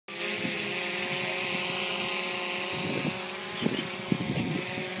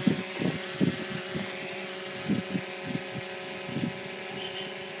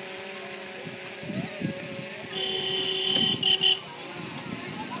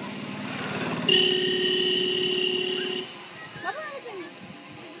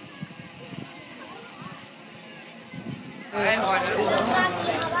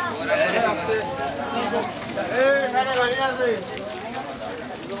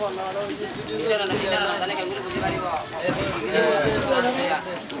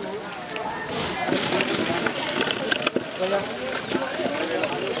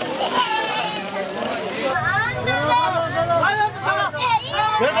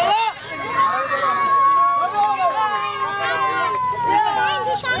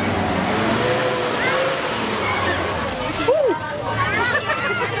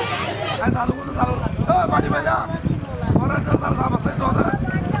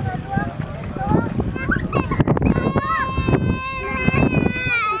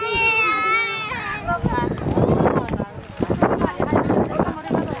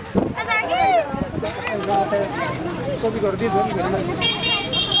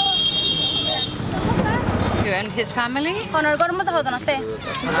And his family? Honor gormo to hodona se.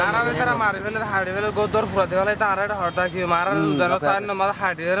 Mara tara mari vele hadi vele godor fura devale tara horta ki mara jano tan no mara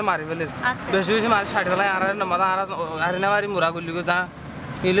hadi vele mari vele. Beshi beshi mari hadi vele ara no mara ara arina mari mura gulli ko ta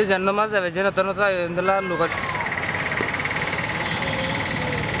ile janno ma jabe jeno tono ta indala lugat.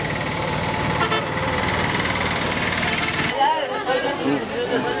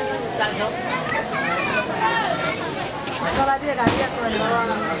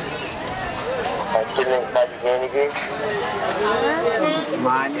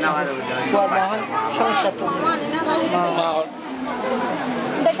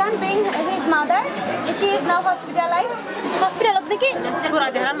 They can't bring his mother. She is now hospitalized. Hospital of the kid.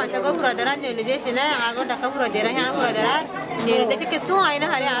 Puradaran macago puradaran jadi dia sini agar dak puradaran yang puradaran jadi dia cek kesu aina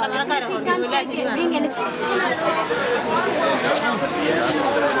hari anak anak karo beli sini mana.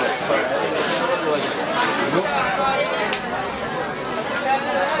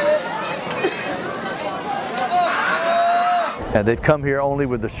 And they've come here only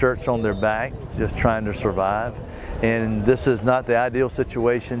with the shirts on their back, just trying to survive. And this is not the ideal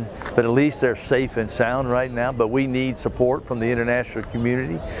situation, but at least they're safe and sound right now. But we need support from the international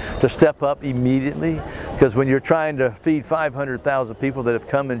community to step up immediately, because when you're trying to feed 500,000 people that have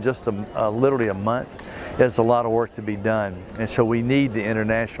come in just literally a month, there's a lot of work to be done. And so we need the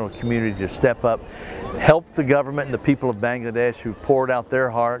international community to step up, help the government and the people of Bangladesh who've poured out their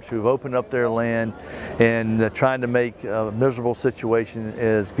hearts, who've opened up their land, and trying to make a miserable situation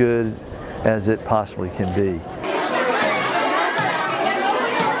as good as it possibly can be.